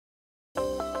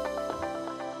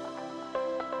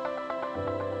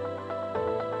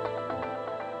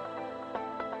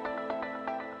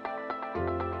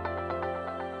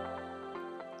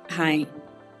Hi,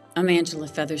 I'm Angela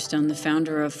Featherstone, the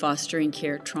founder of Fostering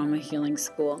Care Trauma Healing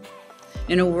School.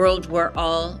 In a world where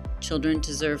all children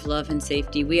deserve love and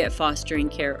safety, we at Fostering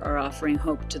Care are offering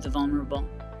hope to the vulnerable.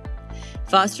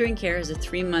 Fostering Care is a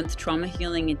 3-month trauma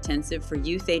healing intensive for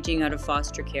youth aging out of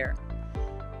foster care.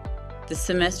 The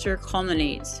semester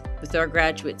culminates with our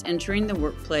graduates entering the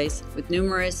workplace with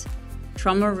numerous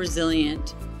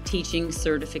trauma-resilient teaching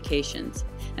certifications,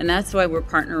 and that's why we're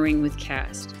partnering with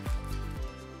CAST.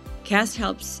 CAST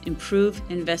helps improve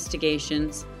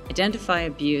investigations, identify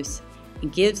abuse,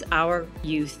 and gives our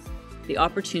youth the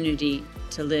opportunity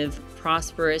to live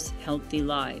prosperous, healthy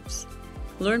lives.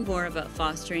 Learn more about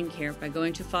fostering care by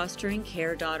going to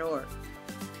fosteringcare.org.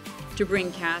 To bring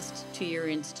CAST to your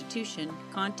institution,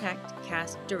 contact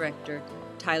CAST Director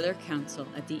Tyler Council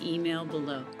at the email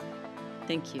below.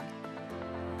 Thank you.